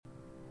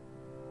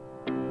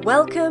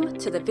Welcome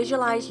to the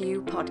Visualize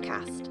You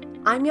podcast.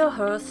 I'm your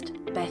host,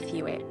 Beth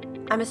Hewitt.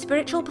 I'm a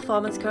spiritual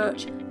performance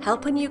coach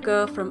helping you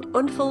go from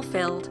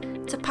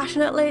unfulfilled to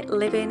passionately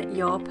living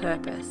your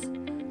purpose.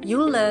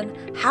 You'll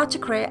learn how to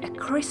create a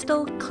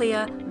crystal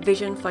clear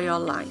vision for your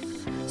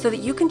life so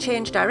that you can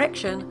change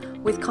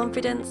direction with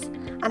confidence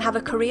and have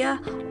a career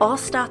or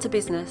start a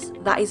business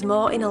that is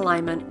more in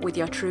alignment with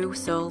your true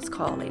soul's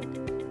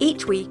calling.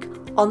 Each week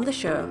on the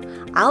show,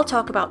 I'll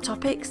talk about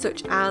topics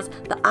such as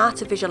the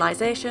art of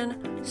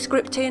visualization,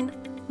 scripting,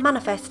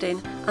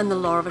 manifesting, and the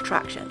law of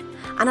attraction.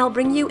 And I'll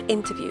bring you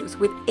interviews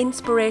with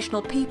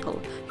inspirational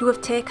people who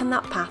have taken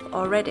that path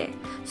already,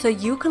 so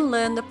you can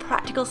learn the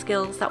practical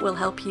skills that will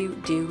help you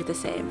do the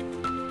same.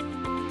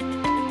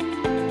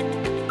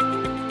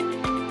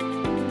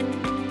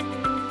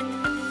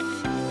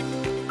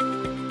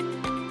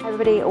 Hi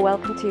everybody,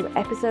 welcome to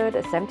episode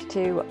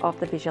 72 of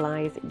the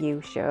Visualize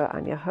You show.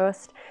 I'm your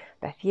host,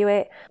 Beth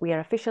Hewitt. We are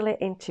officially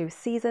into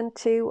season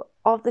 2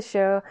 of the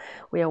show.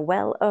 We are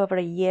well over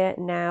a year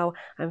now.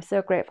 I'm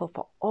so grateful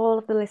for all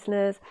of the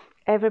listeners,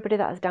 everybody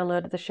that has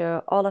downloaded the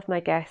show, all of my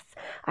guests,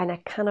 and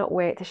I cannot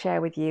wait to share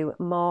with you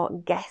more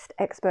guest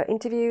expert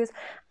interviews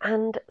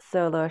and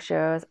solo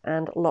shows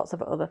and lots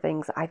of other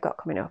things that I've got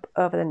coming up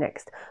over the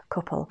next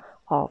couple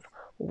of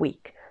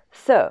weeks.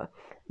 So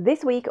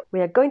this week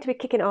we are going to be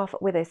kicking off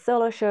with a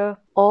solo show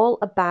all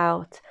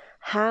about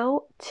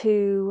how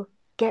to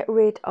get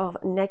rid of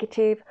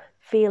negative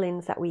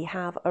feelings that we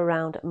have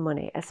around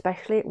money,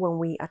 especially when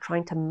we are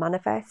trying to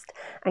manifest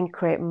and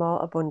create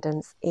more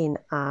abundance in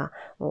our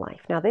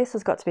life. Now, this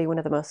has got to be one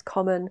of the most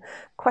common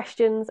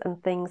questions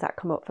and things that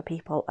come up for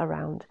people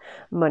around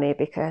money,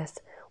 because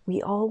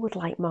we all would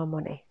like more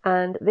money.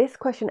 And this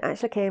question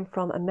actually came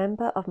from a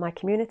member of my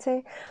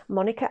community,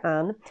 Monica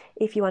Ann.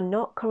 If you are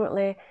not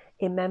currently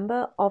a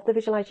member of the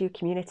Visualize You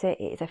community,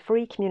 it is a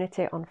free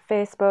community on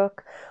Facebook.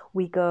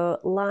 We go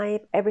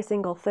live every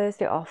single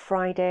Thursday or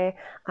Friday.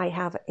 I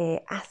have a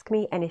Ask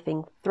Me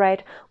Anything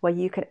thread where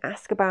you can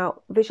ask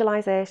about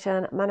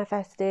visualization,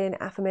 manifesting,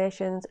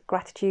 affirmations,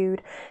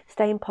 gratitude,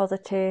 staying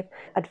positive,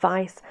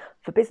 advice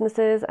for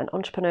businesses and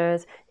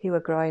entrepreneurs who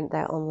are growing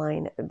their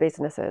online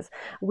businesses.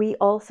 We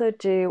also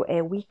do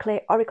a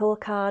weekly oracle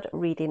card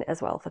reading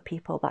as well for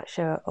people that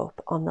show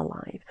up on the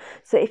live.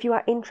 So if you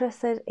are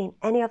interested in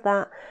any of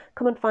that,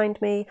 come and find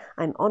me.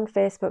 I'm on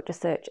Facebook.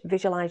 Just search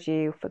Visualize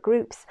You for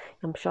groups.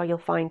 I'm sure you'll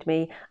find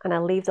me, and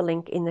I'll leave the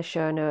link in the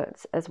show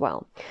notes as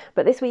well.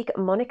 But this week,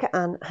 Monica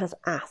Ann has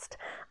asked,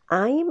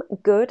 I'm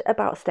good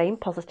about staying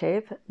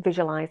positive,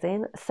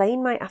 visualizing,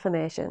 saying my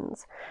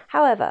affirmations.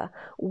 However,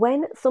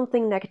 when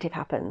something negative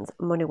happens,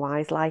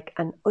 money-wise, like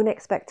an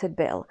unexpected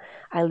bill,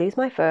 I lose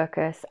my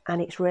focus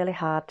and it's really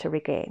hard to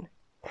regain.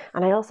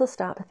 And I also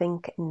start to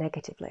think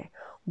negatively.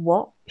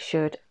 What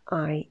should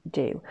I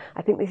do?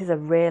 I think this is a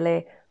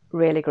really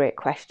great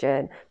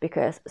question,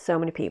 because so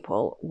many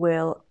people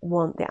will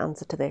want the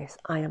answer to this,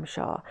 I am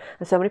sure.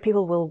 And so many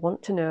people will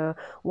want to know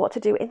what to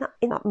do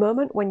in that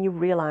moment when you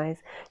realize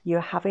you're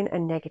having a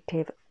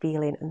negative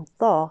feeling and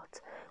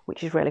thought,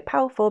 which is really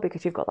powerful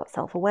because you've got that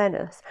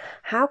self-awareness.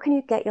 How can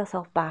you get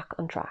yourself back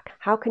on track?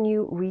 How can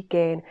you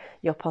regain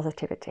your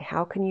positivity?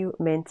 How can you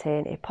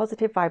maintain a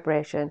positive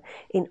vibration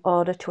in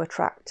order to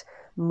attract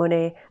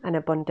money and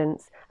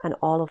abundance and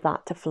all of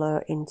that to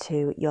flow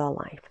into your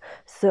life?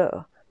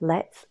 So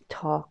let's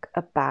talk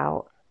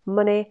about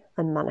money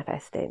and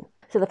manifesting.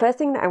 So the first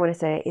thing that I want to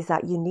say is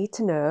that you need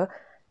to know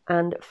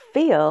and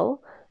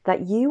feel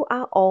that you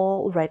are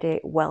already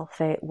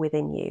wealthy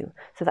within you.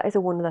 So that is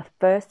one of the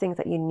first things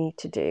that you need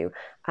to do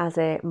as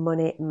a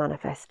money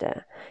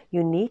manifester.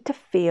 You need to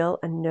feel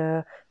and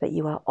know that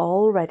you are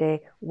already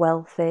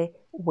wealthy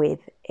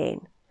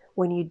within.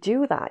 When you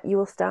do that, you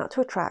will start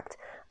to attract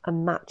a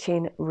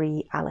matching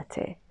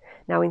reality.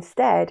 Now,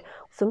 instead,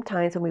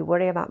 sometimes when we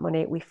worry about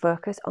money, we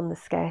focus on the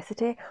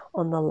scarcity,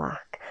 on the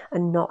lack,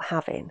 and not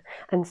having.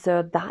 And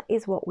so that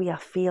is what we are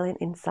feeling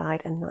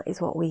inside, and that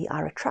is what we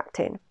are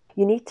attracting.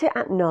 You need to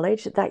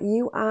acknowledge that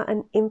you are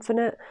an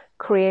infinite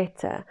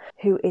creator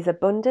who is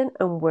abundant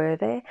and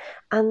worthy,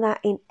 and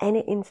that in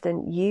any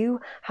instant you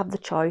have the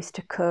choice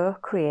to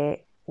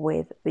co-create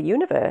with the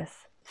universe.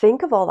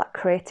 Think of all that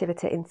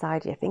creativity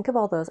inside you. Think of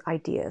all those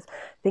ideas.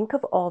 Think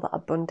of all the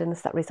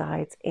abundance that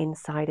resides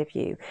inside of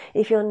you.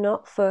 If you're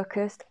not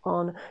focused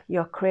on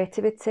your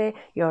creativity,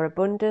 your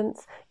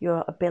abundance,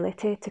 your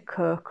ability to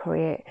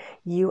co-create,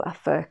 you are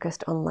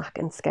focused on lack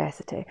and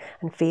scarcity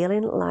and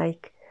feeling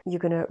like you're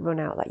going to run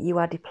out, that you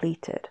are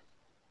depleted.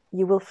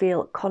 You will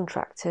feel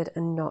contracted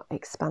and not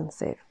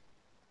expansive.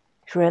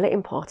 It's really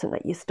important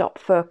that you stop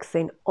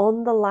focusing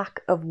on the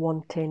lack of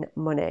wanting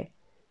money.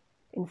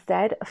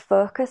 Instead,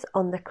 focus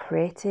on the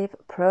creative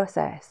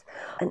process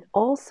and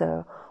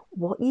also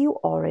what you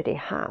already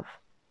have.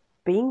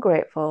 Being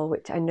grateful,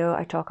 which I know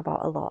I talk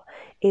about a lot,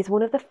 is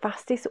one of the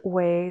fastest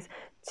ways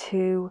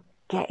to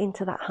get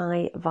into that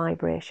high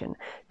vibration.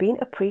 Being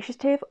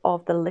appreciative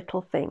of the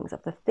little things,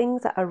 of the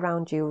things that are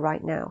around you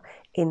right now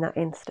in that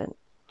instant,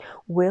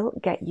 will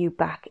get you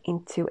back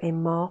into a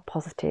more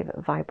positive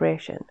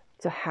vibration.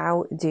 So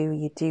how do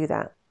you do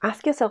that?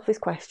 Ask yourself this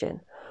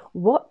question.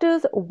 What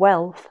does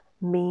wealth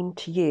mean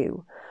to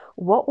you?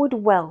 What would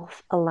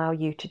wealth allow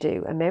you to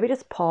do? And maybe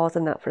just pause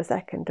on that for a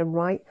second and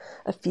write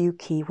a few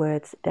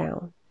keywords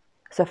down.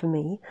 So for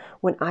me,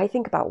 when I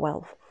think about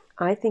wealth,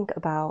 I think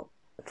about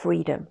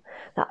freedom,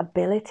 that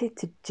ability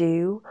to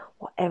do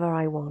whatever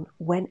I want,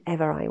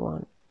 whenever I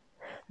want,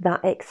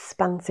 that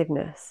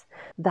expansiveness,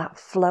 that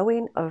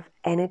flowing of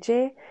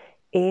energy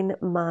in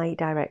my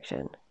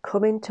direction,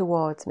 coming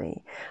towards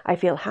me. I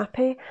feel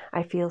happy,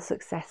 I feel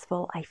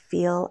successful, I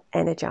feel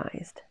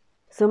energized.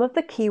 Some of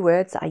the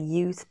keywords I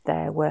used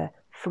there were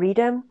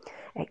freedom,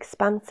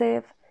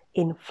 expansive,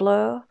 in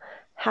flow,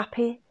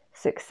 happy,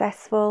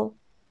 successful,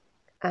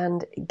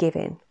 and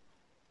giving.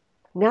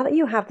 Now that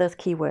you have those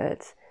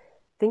keywords,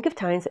 think of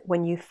times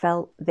when you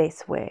felt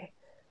this way.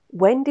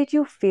 When did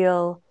you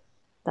feel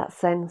that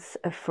sense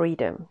of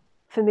freedom?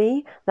 For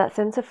me, that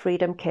sense of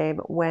freedom came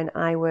when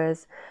I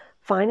was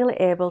finally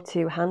able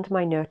to hand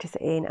my notice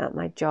in at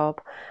my job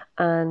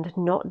and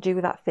not do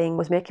that thing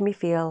was making me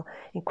feel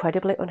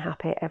incredibly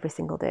unhappy every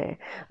single day.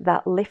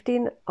 That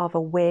lifting of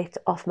a weight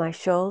off my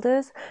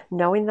shoulders,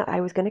 knowing that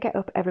I was going to get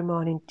up every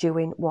morning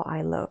doing what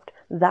I loved.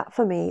 That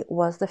for me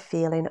was the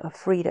feeling of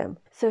freedom.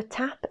 So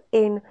tap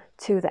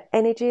into the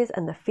energies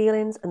and the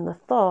feelings and the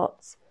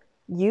thoughts.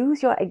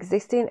 Use your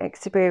existing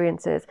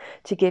experiences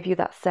to give you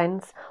that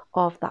sense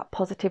of that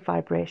positive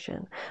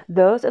vibration.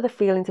 Those are the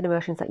feelings and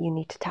emotions that you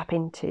need to tap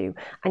into,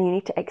 and you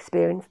need to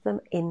experience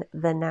them in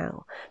the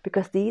now,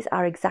 because these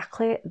are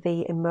exactly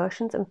the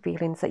emotions and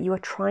feelings that you are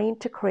trying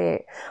to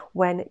create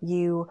when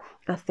you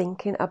are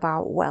thinking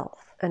about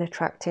wealth and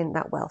attracting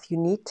that wealth. You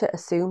need to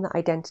assume the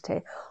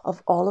identity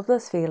of all of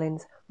those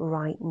feelings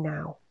right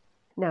now.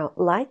 Now,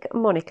 like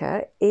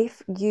Monica,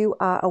 if you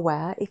are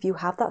aware, if you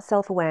have that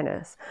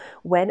self-awareness,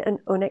 when an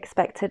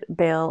unexpected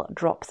bill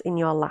drops in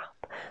your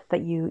lap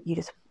that you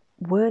just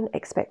weren't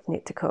expecting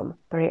it to come,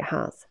 but it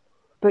has.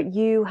 But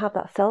you have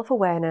that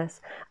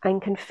self-awareness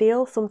and can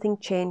feel something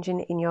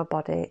changing in your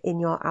body, in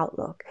your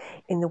outlook,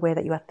 in the way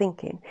that you are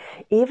thinking.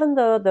 Even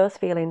though those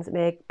feelings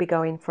may be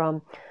going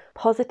from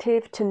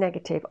positive to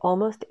negative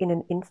almost in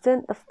an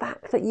instant, the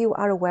fact that you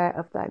are aware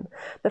of them,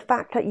 the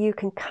fact that you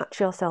can catch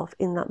yourself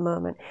in that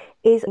moment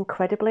is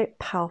incredibly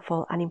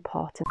powerful and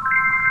important.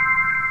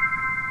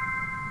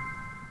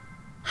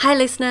 Hi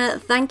listener,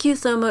 thank you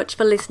so much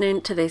for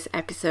listening to this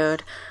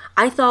episode.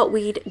 I thought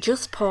we'd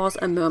just pause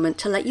a moment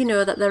to let you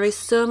know that there is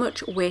so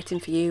much waiting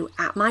for you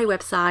at my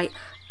website,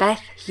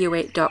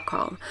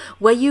 bethhewitt.com,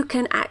 where you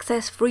can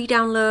access free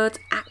downloads,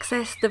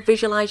 access the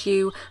Visualize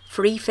You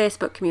free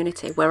Facebook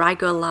community where I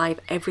go live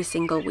every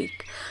single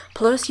week.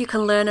 Plus you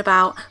can learn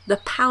about the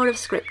power of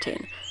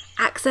scripting,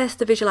 access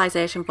the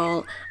Visualization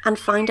Vault, and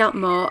find out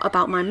more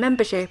about my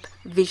membership,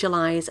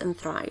 Visualize and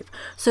Thrive.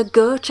 So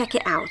go check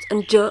it out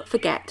and don't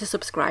forget to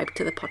subscribe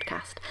to the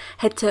podcast.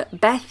 Head to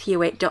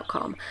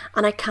bethhewitt.com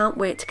and I can't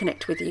wait to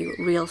connect with you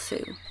real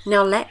soon.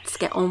 Now let's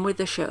get on with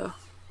the show.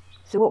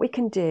 So what we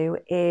can do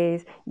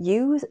is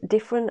use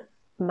different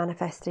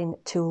manifesting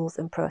tools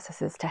and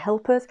processes to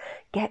help us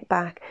get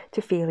back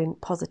to feeling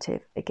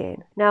positive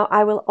again. Now,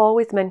 I will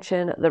always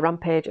mention the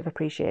rampage of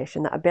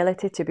appreciation, that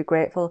ability to be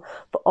grateful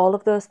for all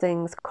of those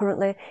things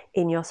currently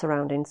in your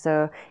surroundings.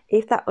 So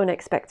if that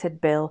unexpected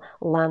bill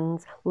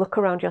lands, look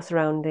around your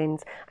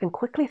surroundings and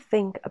quickly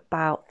think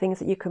about things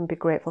that you can be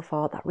grateful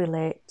for that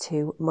relate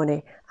to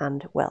money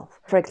and wealth.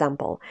 For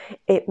example,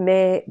 it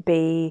may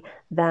be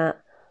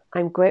that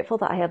I'm grateful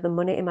that I have the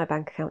money in my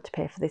bank account to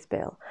pay for this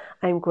bill.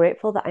 I'm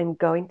grateful that I'm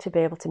going to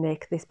be able to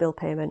make this bill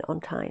payment on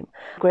time.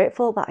 I'm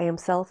grateful that I am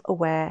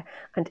self-aware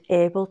and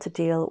able to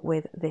deal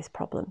with this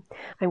problem.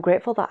 I'm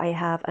grateful that I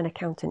have an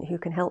accountant who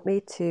can help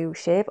me to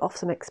shave off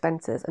some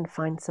expenses and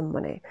find some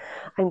money.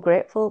 I'm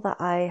grateful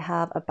that I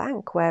have a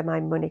bank where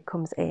my money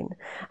comes in.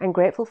 I'm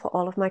grateful for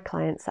all of my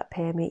clients that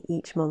pay me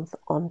each month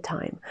on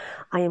time.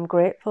 I am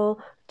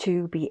grateful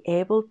to be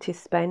able to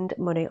spend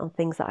money on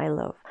things that I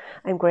love.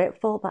 I'm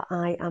grateful that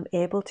I am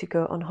able to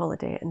go on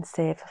holiday and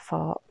save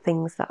for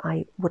things that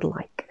I would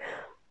like.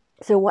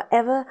 So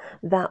whatever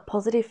that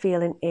positive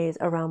feeling is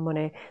around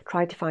money,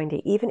 try to find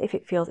it, even if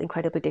it feels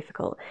incredibly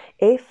difficult.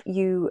 If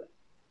you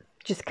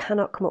just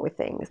cannot come up with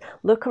things,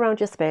 look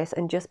around your space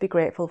and just be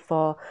grateful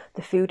for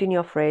the food in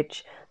your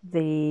fridge,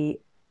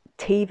 the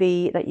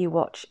TV that you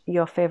watch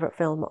your favourite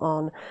film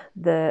on,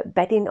 the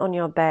bedding on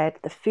your bed,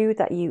 the food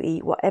that you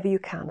eat, whatever you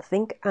can.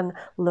 Think and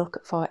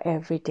look for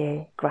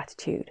everyday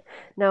gratitude.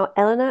 Now,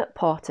 Eleanor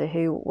Porter,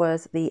 who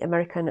was the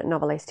American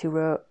novelist who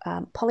wrote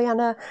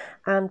Pollyanna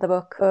and the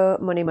book Oh,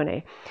 Money,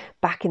 Money,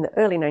 back in the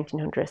early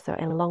 1900s, so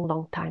a long,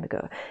 long time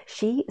ago,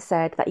 she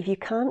said that if you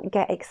can't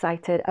get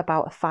excited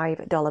about a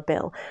 $5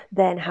 bill,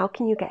 then how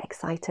can you get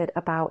excited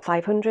about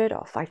 500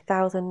 or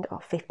 5,000 or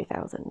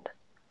 50,000?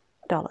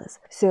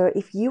 So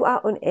if you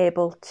are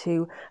unable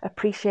to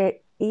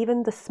appreciate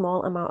even the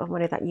small amount of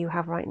money that you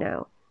have right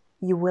now,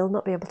 you will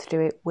not be able to do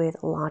it with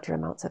larger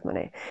amounts of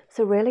money.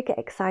 So really get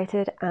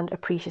excited and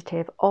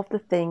appreciative of the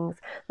things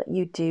that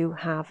you do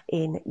have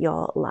in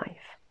your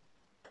life.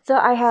 So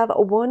I have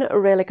one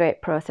really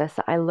great process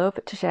that I love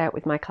to share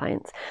with my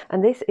clients,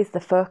 and this is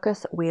the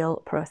focus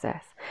wheel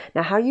process.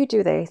 Now, how you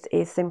do this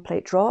is simply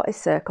draw a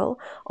circle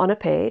on a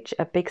page,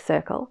 a big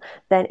circle,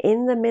 then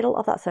in the middle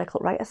of that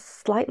circle, write a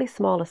slightly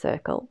smaller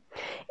circle.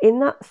 In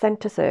that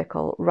center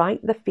circle,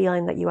 write the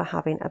feeling that you are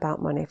having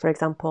about money. For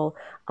example,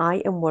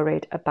 I am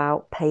worried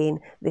about paying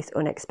this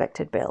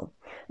unexpected bill.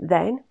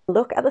 Then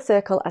look at the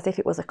circle as if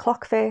it was a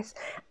clock face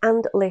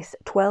and list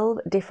 12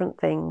 different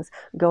things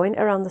going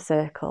around the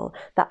circle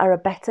that are a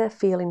better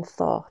feeling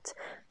thought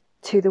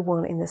to the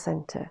one in the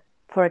center.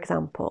 For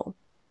example,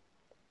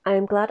 I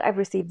am glad I've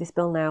received this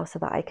bill now so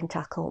that I can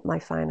tackle my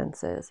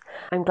finances.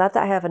 I'm glad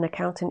that I have an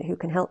accountant who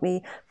can help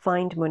me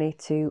find money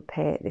to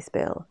pay this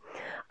bill.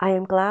 I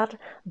am glad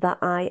that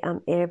I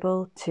am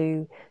able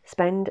to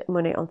spend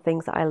money on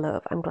things that I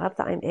love. I'm glad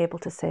that I'm able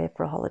to save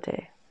for a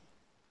holiday.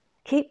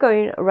 Keep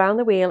going around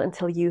the wheel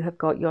until you have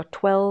got your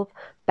 12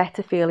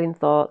 better feeling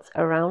thoughts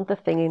around the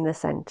thing in the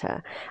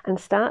center, and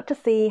start to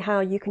see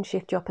how you can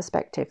shift your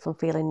perspective from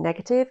feeling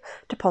negative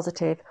to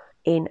positive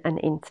in an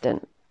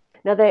instant.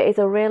 Now, there is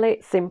a really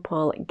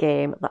simple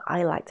game that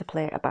I like to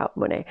play about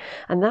money,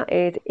 and that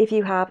is if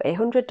you have a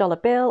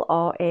 $100 bill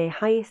or a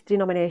highest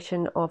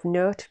denomination of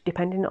note,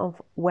 depending on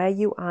where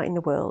you are in the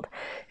world,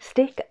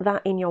 stick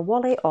that in your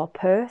wallet or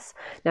purse.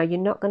 Now, you're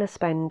not going to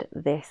spend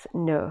this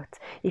note.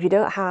 If you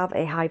don't have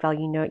a high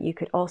value note, you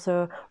could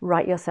also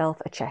write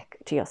yourself a check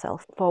to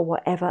yourself for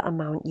whatever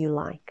amount you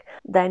like.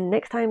 Then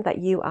next time that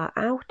you are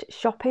out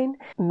shopping,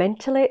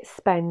 mentally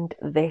spend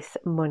this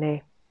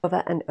money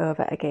over and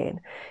over again.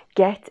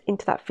 Get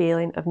into that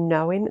feeling of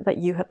knowing that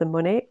you have the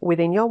money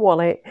within your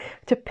wallet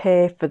to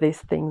pay for this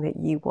thing that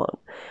you want,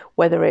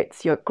 whether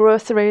it's your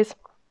groceries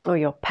or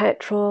your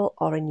petrol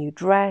or a new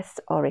dress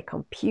or a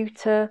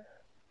computer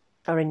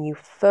or a new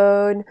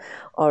phone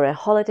or a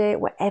holiday,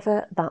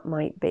 whatever that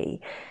might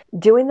be.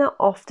 Doing that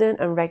often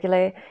and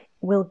regularly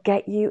will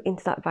get you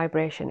into that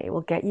vibration. It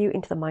will get you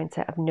into the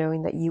mindset of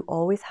knowing that you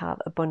always have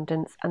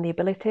abundance and the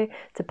ability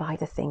to buy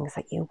the things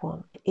that you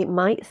want. It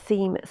might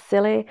seem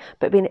silly,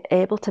 but being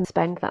able to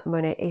spend that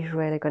money is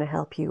really going to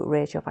help you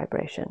raise your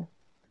vibration.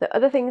 The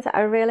other things that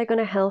are really going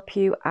to help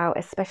you out,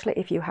 especially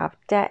if you have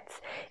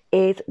debts,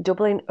 is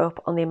doubling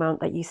up on the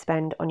amount that you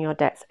spend on your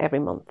debts every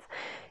month.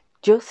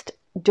 Just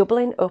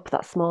doubling up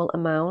that small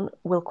amount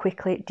will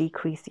quickly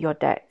decrease your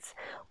debts.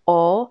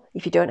 Or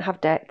if you don't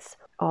have debts,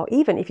 or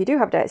even if you do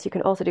have debts, you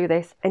can also do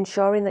this,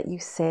 ensuring that you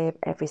save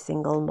every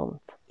single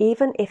month.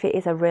 Even if it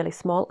is a really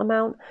small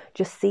amount,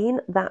 just seeing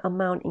that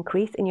amount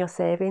increase in your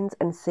savings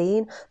and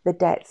seeing the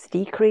debts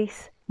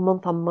decrease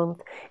month on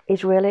month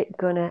is really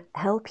going to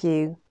help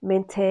you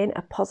maintain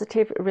a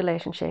positive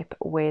relationship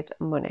with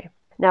money.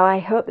 Now, I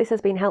hope this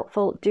has been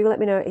helpful. Do let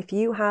me know if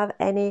you have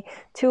any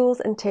tools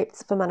and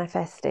tips for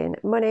manifesting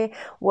money.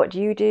 What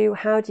do you do?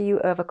 How do you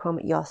overcome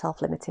your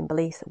self-limiting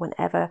beliefs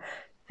whenever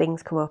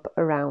things come up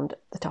around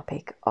the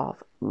topic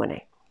of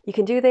money? You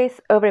can do this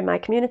over in my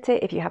community.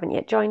 If you haven't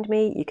yet joined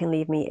me, you can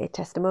leave me a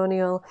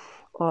testimonial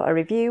or a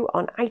review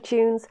on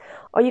iTunes,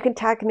 or you can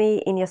tag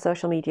me in your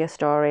social media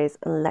stories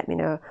and let me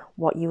know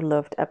what you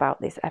loved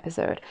about this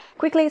episode.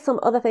 Quickly, some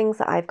other things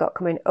that I've got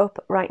coming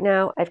up right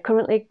now. I've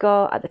currently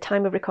got, at the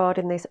time of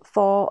recording this,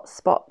 4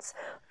 spots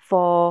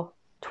for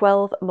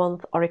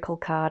 12-month Oracle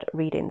card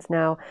readings.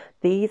 Now,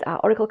 these are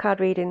Oracle card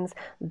readings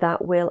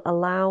that will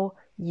allow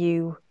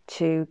you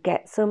to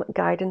get some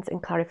guidance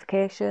and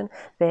clarification.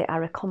 They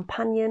are a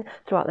companion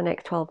throughout the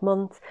next 12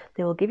 months.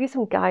 They will give you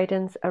some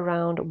guidance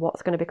around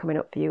what's going to be coming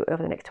up for you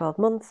over the next 12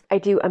 months. I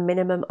do a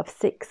minimum of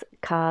 6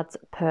 cards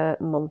per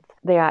month.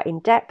 They are in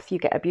depth. You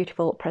get a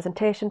beautiful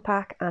presentation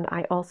pack, and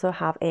I also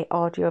have an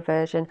audio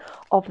version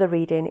of the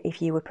reading if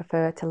you would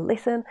prefer to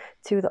listen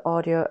to the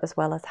audio as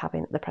well as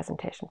having the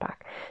presentation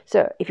pack.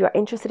 So if you are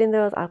interested in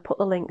those, I'll put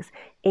the links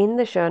in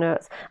the show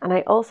notes. And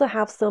I also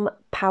have some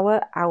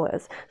power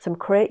hours, some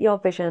Create Your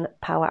Vision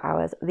power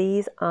hours.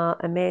 These are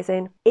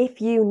amazing.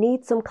 If you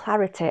need some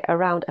clarity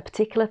around a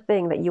particular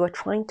thing that you are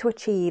trying to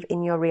achieve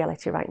in your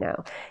reality right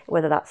now,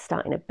 whether that's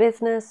starting a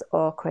business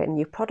or creating a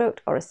new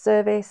product or a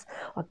service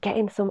or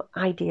getting some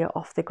idea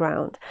off the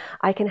ground,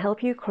 I can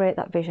help you create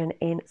that vision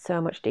in so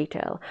much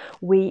detail.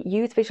 We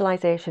use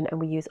visualization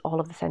and we use all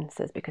of the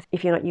senses, because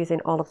if you're not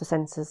using all of the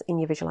senses in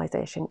your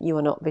visualization, you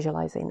are not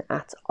visualizing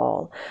at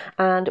all.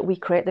 And we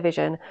create the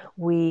vision,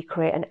 we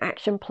create an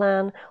action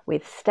plan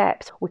with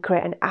steps, we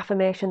create an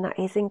affirmation that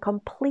is in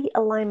complete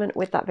alignment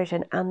with that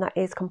vision and that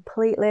is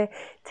completely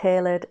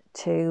tailored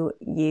to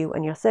you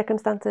and your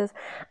circumstances.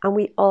 And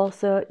we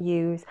also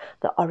use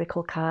the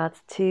Oracle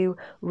cards to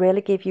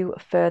really give you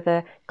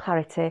further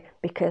clarity,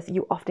 because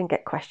you often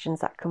get questions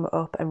that come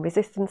up and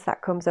resistance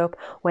that comes up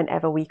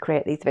whenever we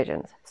create these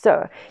visions.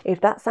 So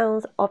if that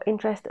sounds of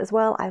interest as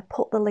well, I'll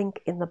put the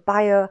link in the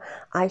bio.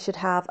 I should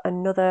have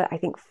another, I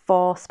think,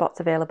 4 spots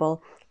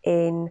available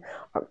in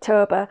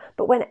October,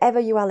 but whenever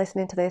you are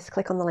listening to this,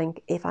 click on the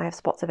link. If I have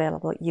spots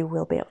available, you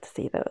will be able to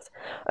see those.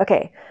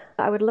 Okay,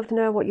 I would love to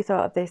know what you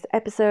thought of this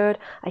episode.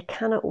 I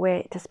cannot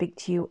wait to speak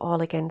to you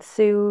all again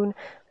soon.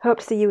 Hope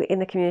to see you in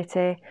the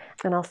community,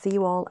 and I'll see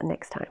you all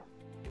next time.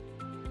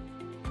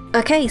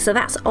 Okay, so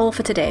that's all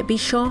for today. Be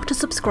sure to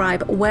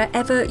subscribe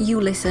wherever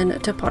you listen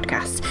to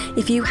podcasts.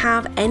 If you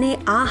have any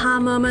aha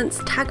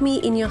moments, tag me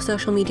in your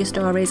social media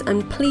stories,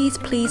 and please,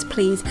 please,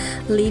 please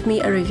leave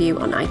me a review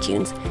on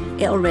iTunes.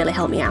 It'll really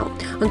help me out.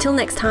 Until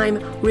next time,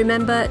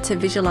 remember to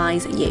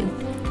visualize you.